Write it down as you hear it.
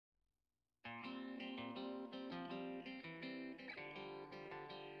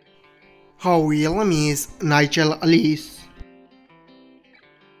Her real name is Nychelle Alice.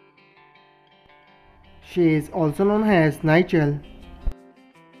 She is also known as Nychelle.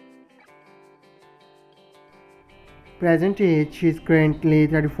 Present age, she is currently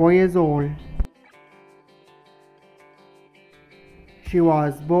 34 years old. She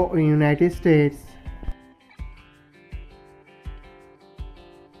was born in United States.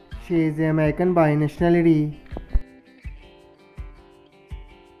 She is American by nationality.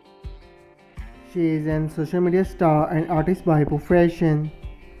 She is a social media star and artist by profession.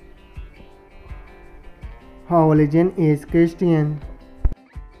 Her religion is Christian.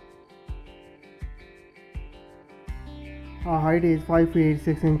 Her height is 5 feet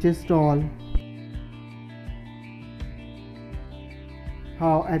 6 inches tall.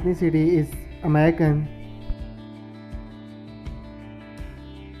 Her ethnicity is American.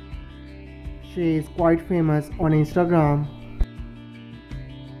 She is quite famous on Instagram.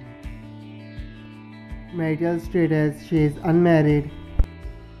 Marital status, she is unmarried.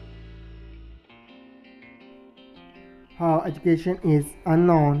 Her education is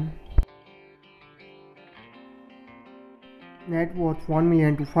unknown. Net worth $1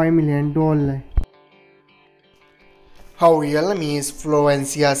 million to $5 million. Her real name is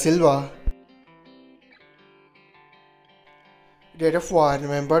Florencia Silva. Date of birth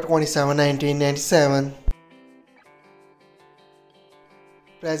November 27, 1997.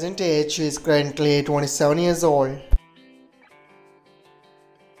 Present age, she is currently 27 years old.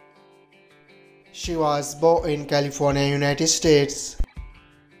 She was born in California, United States.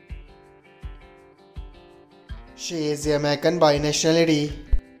 She is American by nationality.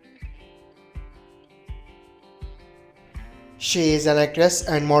 She is an actress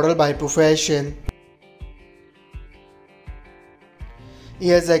and model by profession.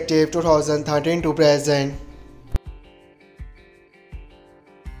 Years active 2013 to present.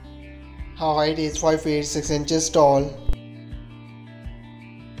 Her height is 5 feet 6 inches tall.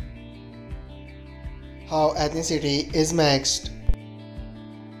 Her ethnicity is mixed.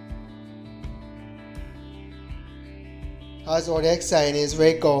 Her zodiac sign is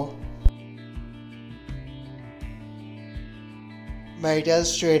Virgo. Marital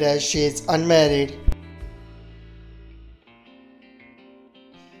status, she is unmarried.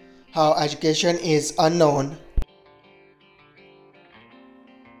 Her education is unknown.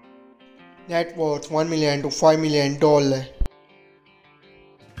 Net worth $1 million to $5 million.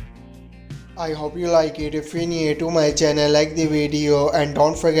 I hope you like it. If you're new to my channel, like the video and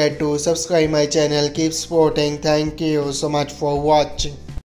don't forget to subscribe my channel. Keep supporting. Thank you so much for watching.